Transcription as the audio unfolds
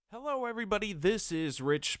Hello, everybody. This is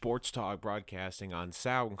Rich Sports Talk broadcasting on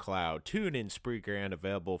SoundCloud, TuneIn, Spreaker, and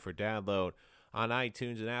available for download on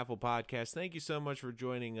iTunes and Apple Podcasts. Thank you so much for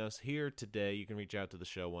joining us here today. You can reach out to the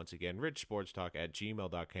show once again,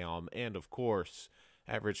 richsportstalk@gmail.com, and of course,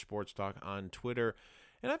 at Rich Sports Talk on Twitter.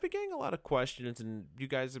 And I've been getting a lot of questions, and you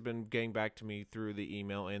guys have been getting back to me through the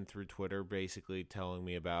email and through Twitter, basically telling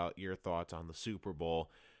me about your thoughts on the Super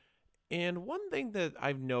Bowl. And one thing that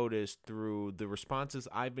I've noticed through the responses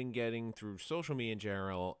I've been getting through social media in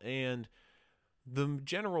general and the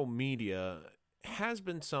general media has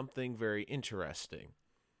been something very interesting.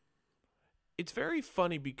 It's very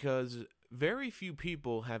funny because very few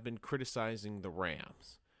people have been criticizing the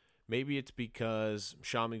Rams. Maybe it's because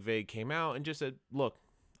Sean McVay came out and just said, look,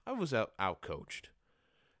 I was out-coached.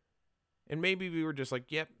 And maybe we were just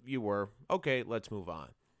like, yep, you were. Okay, let's move on.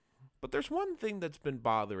 But there's one thing that's been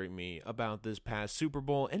bothering me about this past Super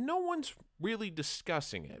Bowl, and no one's really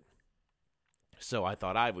discussing it. So I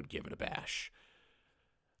thought I would give it a bash.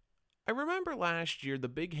 I remember last year, the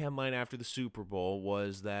big headline after the Super Bowl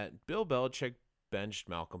was that Bill Belichick benched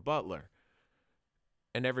Malcolm Butler.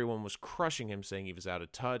 And everyone was crushing him, saying he was out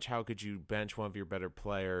of touch. How could you bench one of your better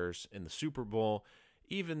players in the Super Bowl?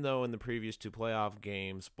 Even though in the previous two playoff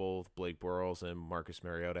games, both Blake Bortles and Marcus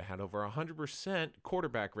Mariota had over 100%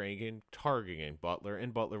 quarterback ranking targeting Butler,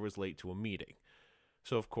 and Butler was late to a meeting.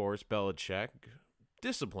 So, of course, Belichick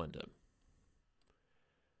disciplined him.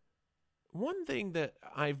 One thing that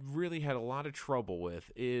I've really had a lot of trouble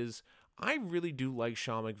with is I really do like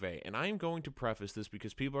Sean McVay, and I'm going to preface this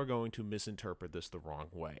because people are going to misinterpret this the wrong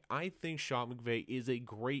way. I think Sean McVay is a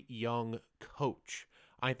great young coach.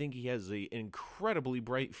 I think he has an incredibly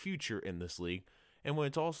bright future in this league, and when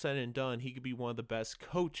it's all said and done, he could be one of the best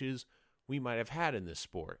coaches we might have had in this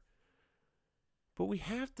sport. But we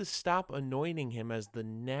have to stop anointing him as the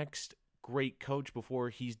next great coach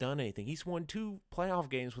before he's done anything. He's won 2 playoff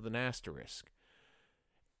games with an asterisk.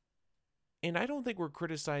 And I don't think we're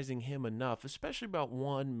criticizing him enough, especially about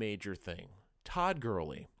one major thing. Todd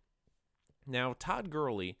Gurley. Now, Todd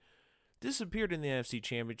Gurley disappeared in the NFC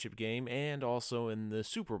Championship game and also in the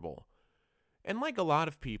Super Bowl. And like a lot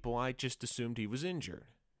of people, I just assumed he was injured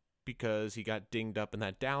because he got dinged up in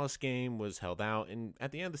that Dallas game, was held out, and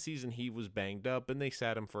at the end of the season he was banged up, and they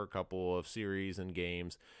sat him for a couple of series and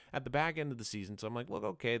games at the back end of the season. So I'm like, look,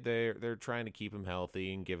 okay, they're trying to keep him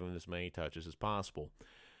healthy and give him as many touches as possible.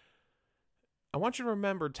 I want you to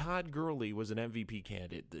remember Todd Gurley was an MVP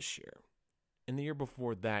candidate this year. And the year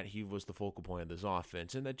before that, he was the focal point of this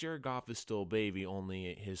offense, and that Jared Goff is still a baby,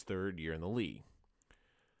 only his 3rd year in the league.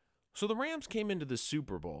 So the Rams came into the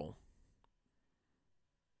Super Bowl,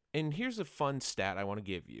 and here's a fun stat I want to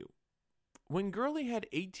give you. When Gurley had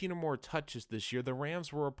 18 or more touches this year, the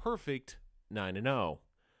Rams were a perfect 9-0.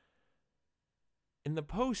 In the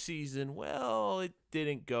postseason, well, it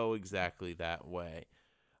didn't go exactly that way.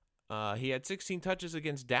 He had 16 touches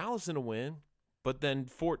against Dallas in a win, but then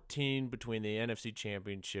 14 between the NFC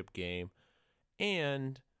Championship game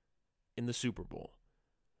and in the Super Bowl.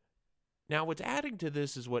 Now, what's adding to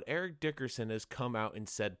this is what Eric Dickerson has come out and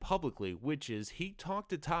said publicly, which is he talked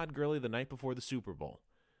to Todd Gurley the night before the Super Bowl.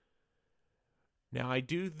 Now, I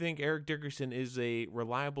do think Eric Dickerson is a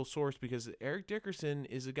reliable source because Eric Dickerson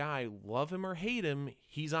is a guy, love him or hate him,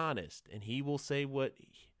 he's honest, and he will say what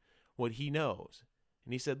he knows.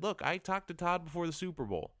 And he said, look, I talked to Todd before the Super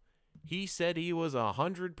Bowl. He said he was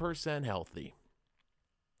 100% healthy.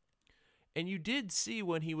 And you did see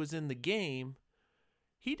when he was in the game,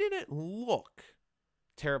 he didn't look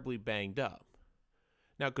terribly banged up.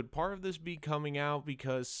 Now, could part of this be coming out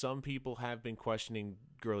because some people have been questioning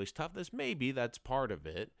Gurley's toughness? Maybe that's part of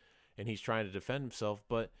it, and he's trying to defend himself.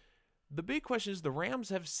 But the big question is the Rams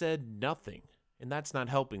have said nothing, and that's not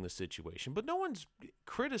helping the situation. But no one's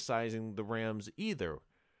criticizing the Rams either.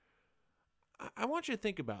 I want you to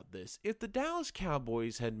think about this. If the Dallas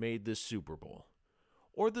Cowboys had made this Super Bowl,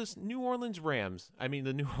 or the New Orleans Saints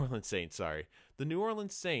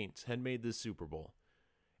had made this Super Bowl,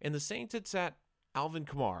 and the Saints had sat Alvin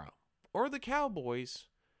Kamara, or the Cowboys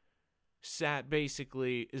sat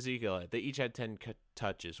basically Ezekiel, they each had 10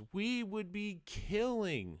 touches, we would be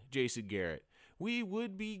killing Jason Garrett. We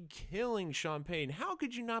would be killing Sean Payton. How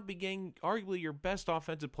could you not be getting arguably your best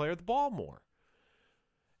offensive player the ball more?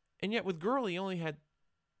 And yet with Gurley, he only had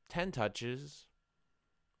 10 touches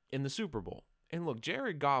in the Super Bowl. And look,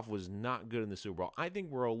 Jared Goff was not good in the Super Bowl. I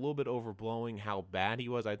think we're a little bit overblowing how bad he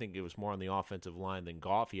was. I think it was more on the offensive line than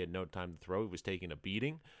Goff. He had no time to throw. He was taking a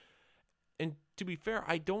beating. And to be fair,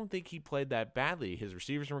 I don't think he played that badly. His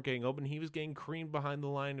receivers weren't getting open. He was getting creamed behind the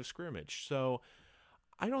line of scrimmage. So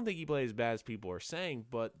I don't think he played as bad as people are saying,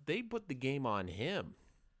 but they put the game on him.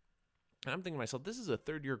 And I'm thinking to myself, this is a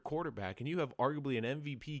third-year quarterback, and you have arguably an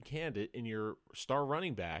MVP candidate in your star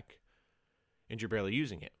running back, and you're barely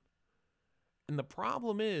using him. And the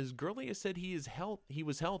problem is, Gurley has said he was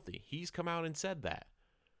healthy. He's come out and said that.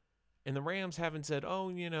 And the Rams haven't said, oh,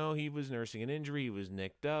 he was nursing an injury, he was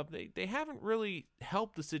nicked up. They haven't really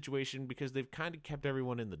helped the situation because they've kind of kept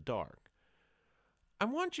everyone in the dark. I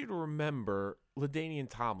want you to remember LaDainian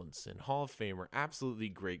Tomlinson, Hall of Famer, absolutely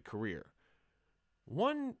great career.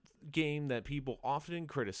 One game that people often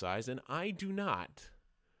criticize, and I do not,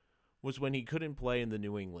 was when he couldn't play in the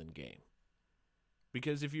New England game.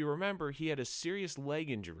 Because if you remember, he had a serious leg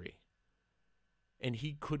injury, and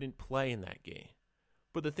he couldn't play in that game.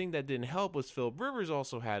 But the thing that didn't help was Philip Rivers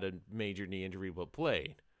also had a major knee injury but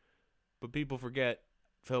played. But people forget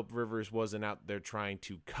Philip Rivers wasn't out there trying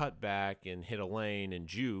to cut back and hit a lane and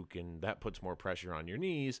juke, and that puts more pressure on your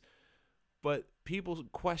knees. But people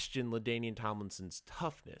question LaDainian Tomlinson's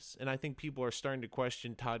toughness, and I think people are starting to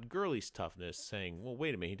question Todd Gurley's toughness, saying, well,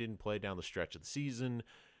 wait a minute, he didn't play down the stretch of the season.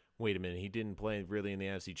 Wait a minute, he didn't play really in the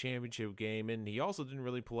NFC Championship game, and he also didn't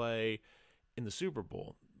really play in the Super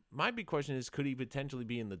Bowl. My big question is, could he potentially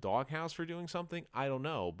be in the doghouse for doing something? I don't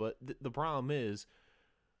know, but the problem is,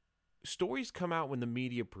 stories come out when the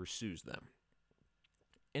media pursues them.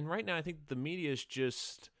 And right now, I think the media is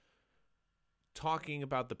just talking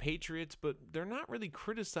about the Patriots, but they're not really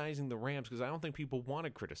criticizing the Rams because I don't think people want to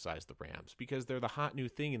criticize the Rams because they're the hot new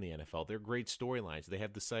thing in the NFL. They're great storylines. They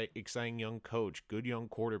have the exciting young coach, good young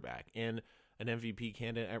quarterback, and an MVP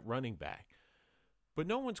candidate at running back. But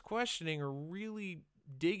no one's questioning or really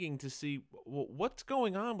digging to see, well, what's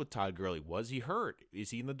going on with Todd Gurley. Was he hurt?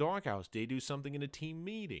 Is he in the doghouse? Did he do something in a team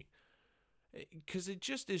meeting? Because it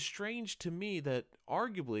just is strange to me that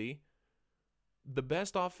arguably the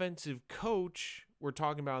best offensive coach we're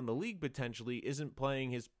talking about in the league potentially isn't playing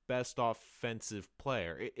his best offensive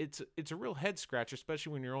player. It's a real head scratcher,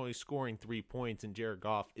 especially when you're only scoring 3 points and Jared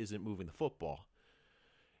Goff isn't moving the football.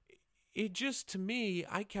 It just, to me,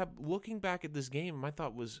 I kept looking back at this game and my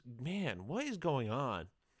thought was, man, what is going on?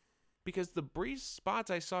 Because the brief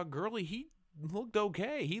spots I saw Gurley, he looked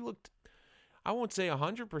okay. He looked, I won't say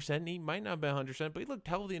 100%, he might not be 100%, but he looked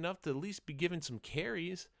healthy enough to at least be given some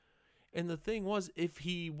carries. And the thing was, if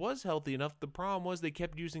he was healthy enough, the problem was they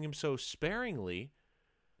kept using him so sparingly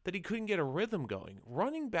that he couldn't get a rhythm going.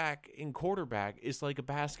 Running back and quarterback is like a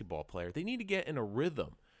basketball player. They need to get in a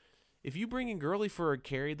rhythm. If you bring in Gurley for a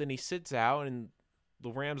carry, then he sits out and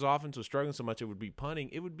the Rams offense was struggling so much it would be punting.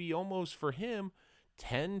 It would be almost for him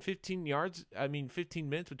 15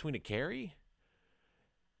 minutes between a carry.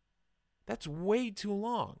 That's way too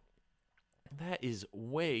long. That is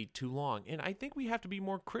way too long. And I think we have to be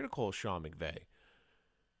more critical of Sean McVay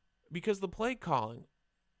because the play calling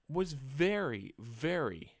was very,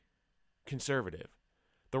 very conservative.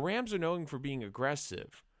 The Rams are known for being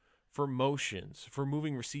aggressive, for motions, for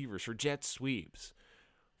moving receivers, for jet sweeps,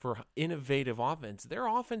 for innovative offense. Their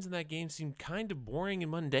offense in that game seemed kind of boring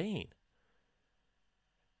and mundane.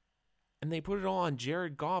 And they put it all on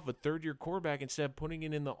Jared Goff, a third-year quarterback, instead of putting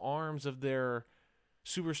it in the arms of their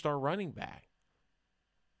superstar running back.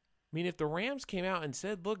 I mean, if the Rams came out and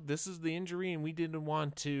said, look, this is the injury and we didn't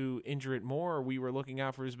want to injure it more or we were looking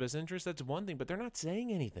out for his best interest, that's one thing, but they're not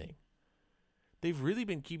saying anything. They've really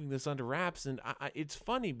been keeping this under wraps, and it's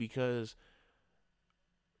funny because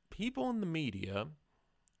people in the media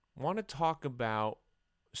want to talk about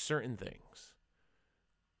certain things.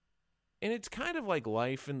 And it's kind of like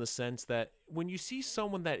life in the sense that when you see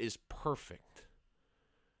someone that is perfect,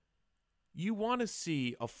 you want to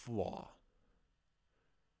see a flaw.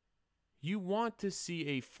 You want to see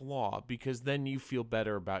a flaw because then you feel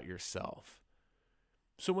better about yourself.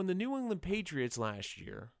 So when the New England Patriots last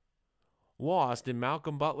year lost and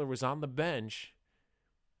Malcolm Butler was on the bench,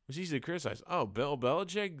 it was easy to criticize. Oh, Bill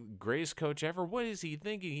Belichick, greatest coach ever. What is he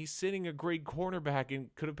thinking? He's sitting a great cornerback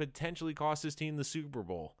and could have potentially cost his team the Super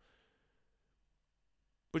Bowl.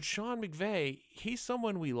 But Sean McVay, he's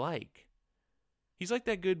someone we like. He's like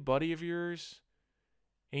that good buddy of yours.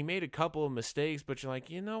 And he made a couple of mistakes, but you're like,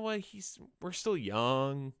 you know what? We're still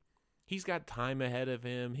young. He's got time ahead of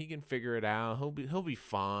him. He can figure it out. He'll be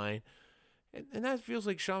fine. And that feels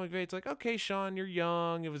like Sean McVay. It's like, okay, Sean, you're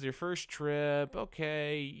young. It was your first trip.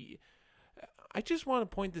 Okay. I just want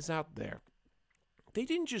to point this out there. They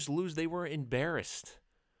didn't just lose. They were embarrassed.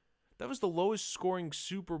 That was the lowest scoring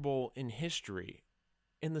Super Bowl in history.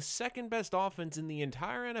 And the second best offense in the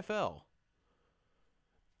entire NFL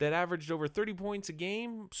that averaged over 30 points a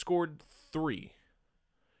game scored 3.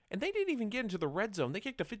 And they didn't even get into the red zone. They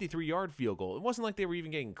kicked a 53-yard field goal. It wasn't like they were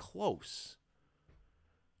even getting close.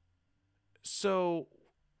 So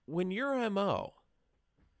when your MO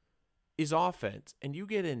is offense, and you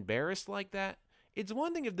get embarrassed like that. It's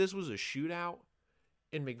one thing if this was a shootout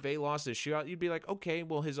and McVay lost his shootout, you'd be like, okay,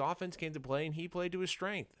 well, his offense came to play and he played to his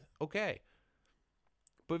strength. Okay.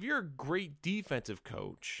 But if you're a great defensive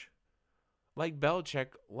coach, like Belichick,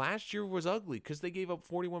 last year was ugly because they gave up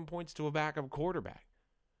 41 points to a backup quarterback.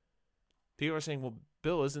 People are saying, well,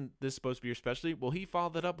 Bill, isn't this supposed to be your specialty? Well, he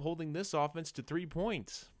followed it up holding this offense to 3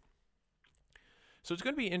 points. So it's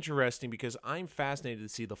going to be interesting because I'm fascinated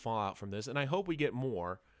to see the fallout from this, and I hope we get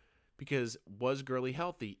more because was Gurley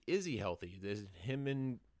healthy? Is he healthy? Does him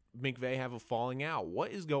and McVay have a falling out?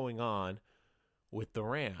 What is going on with the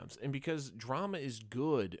Rams? And because drama is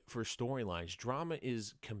good for storylines, drama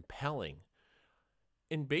is compelling.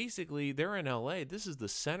 And basically, they're in LA. This is the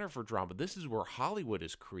center for drama. This is where Hollywood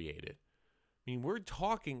is created. I mean, we're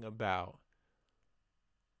talking about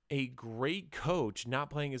a great coach not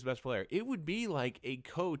playing his best player. It would be like a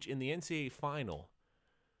coach in the NCAA final.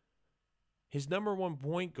 His number one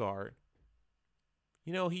point guard,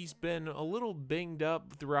 he's been a little banged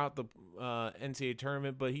up throughout the NCAA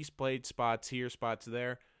tournament, but he's played spots here, spots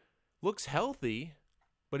there. Looks healthy,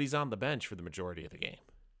 but he's on the bench for the majority of the game.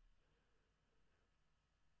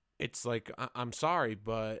 It's like, I'm sorry,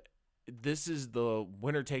 but this is the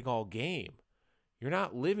winner-take-all game. You're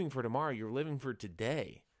not living for tomorrow. You're living for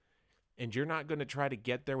today. And you're not going to try to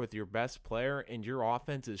get there with your best player and your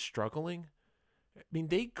offense is struggling. I mean,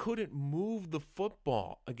 they couldn't move the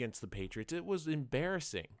football against the Patriots. It was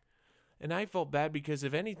embarrassing. And I felt bad because,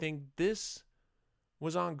 if anything, this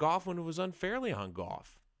was on Goff when it was unfairly on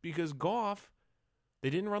Goff. Because Goff,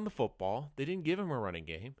 they didn't run the football. They didn't give him a running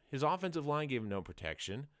game. His offensive line gave him no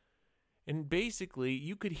protection. And basically,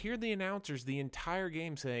 you could hear the announcers the entire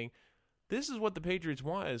game saying, this is what the Patriots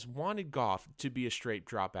wanted Goff to be a straight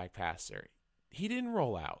drop-back passer. He didn't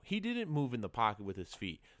roll out. He didn't move in the pocket with his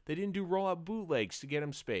feet. They didn't do roll-out bootlegs to get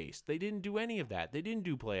him space. They didn't do any of that. They didn't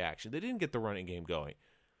do play action. They didn't get the running game going.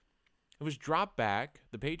 It was drop back.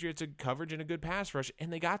 The Patriots had coverage and a good pass rush,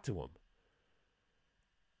 and they got to him.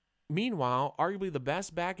 Meanwhile, arguably the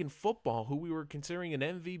best back in football, who we were considering an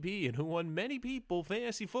MVP and who won many people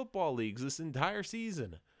fantasy football leagues this entire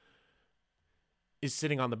season, is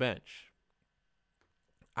sitting on the bench.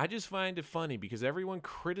 I just find it funny because everyone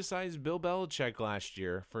criticized Bill Belichick last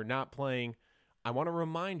year for not playing, I want to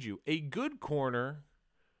remind you, a good corner,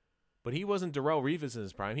 but he wasn't Darrelle Revis in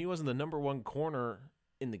his prime. He wasn't the number one corner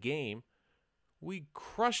in the game. We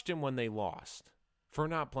crushed him when they lost for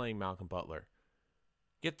not playing Malcolm Butler.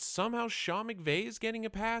 Yet somehow Sean McVay is getting a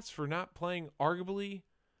pass for not playing arguably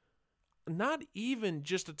not even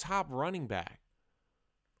just a top running back.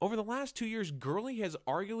 Over the last 2 years, Gurley has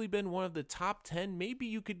arguably been one of the top 10, maybe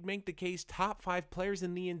you could make the case top 5 players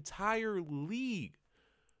in the entire league.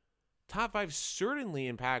 Top 5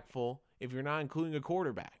 certainly impactful if you're not including a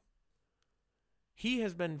quarterback. He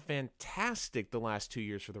has been fantastic the last 2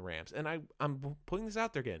 years for the Rams. And I'm putting this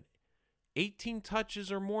out there again. 18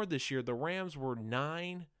 touches or more this year. The Rams were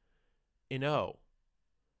 9-0.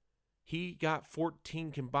 He got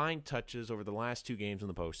 14 combined touches over the last 2 games in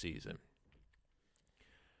the postseason.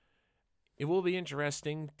 It will be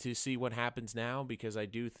interesting to see what happens now because I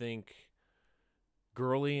do think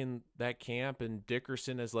Gurley in that camp and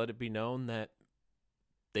Dickerson has let it be known that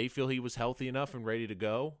they feel he was healthy enough and ready to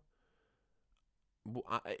go.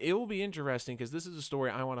 It will be interesting because this is a story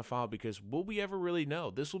I want to follow because will we ever really know?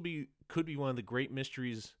 This could be one of the great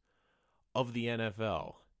mysteries of the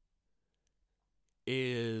NFL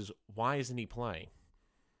is why isn't he playing?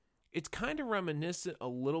 It's kind of reminiscent a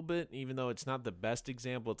little bit, even though it's not the best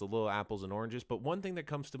example. It's a little apples and oranges. But one thing that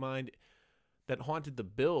comes to mind that haunted the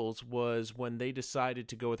Bills was when they decided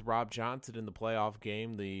to go with Rob Johnson in the playoff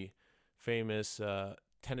game, the famous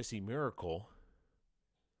Tennessee Miracle.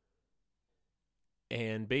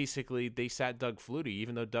 And basically, they sat Doug Flutie,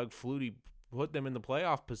 even though Doug Flutie put them in the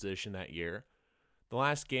playoff position that year. The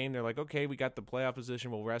last game, they're like, okay, we got the playoff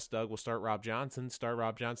position. We'll rest Doug. We'll start Rob Johnson.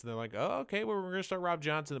 They're like, oh, okay, well, we're going to start Rob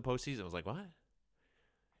Johnson in the postseason. I was like, what?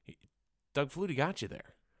 Doug Flutie got you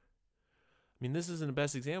there. I mean, this isn't the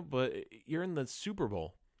best example, but you're in the Super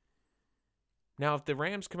Bowl. Now, if the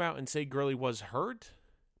Rams come out and say Gurley was hurt,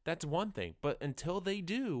 that's one thing. But until they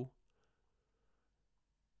do,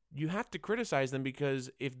 you have to criticize them because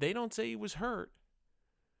if they don't say he was hurt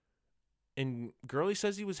and Gurley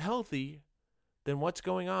says he was healthy, then what's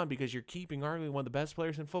going on? Because you're keeping arguably one of the best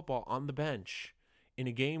players in football on the bench in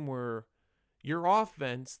a game where your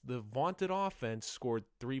offense, the vaunted offense, scored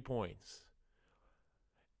 3 points.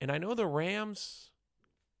 And I know the Rams,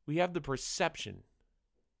 we have the perception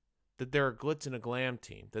that they're a glitz and a glam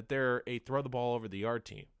team, that they're a throw the ball over the yard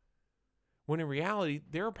team. When in reality,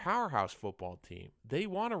 they're a powerhouse football team. They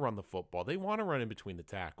want to run the football. They want to run in between the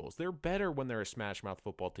tackles. They're better when they're a smash mouth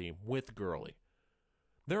football team with Gurley.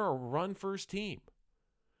 They're a run-first team.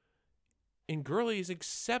 And Gurley is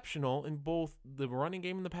exceptional in both the running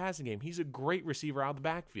game and the passing game. He's a great receiver out of the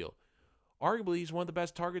backfield. Arguably, he's one of the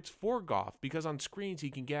best targets for Goff because on screens he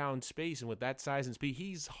can get out in space, and with that size and speed,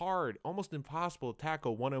 he's hard, almost impossible to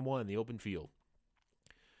tackle one-on-one in the open field.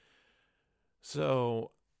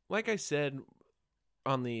 So, like I said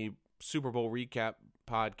on the Super Bowl recap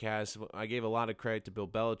podcast, I gave a lot of credit to Bill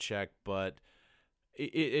Belichick, but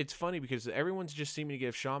it's funny because everyone's just seeming to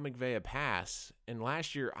give Sean McVay a pass. And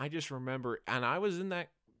last year, I just remember, and I was in that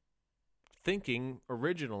thinking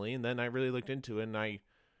originally, and then I really looked into it, and I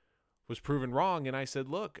was proven wrong. And I said,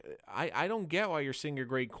 look, I don't get why you're saying you're a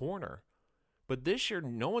great corner. But this year,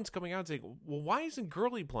 no one's coming out and saying, well, why isn't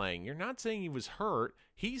Gurley playing? You're not saying he was hurt.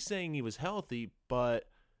 He's saying he was healthy, but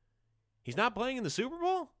he's not playing in the Super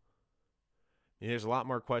Bowl? And there's a lot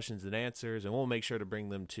more questions than answers, and we'll make sure to bring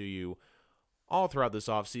them to you all throughout this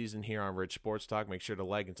offseason here on Rich Sports Talk. Make sure to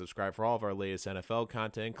like and subscribe for all of our latest NFL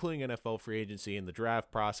content, including NFL free agency and the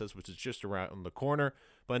draft process, which is just around the corner.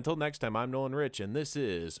 But until next time, I'm Nolan Rich, and this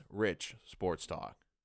is Rich Sports Talk.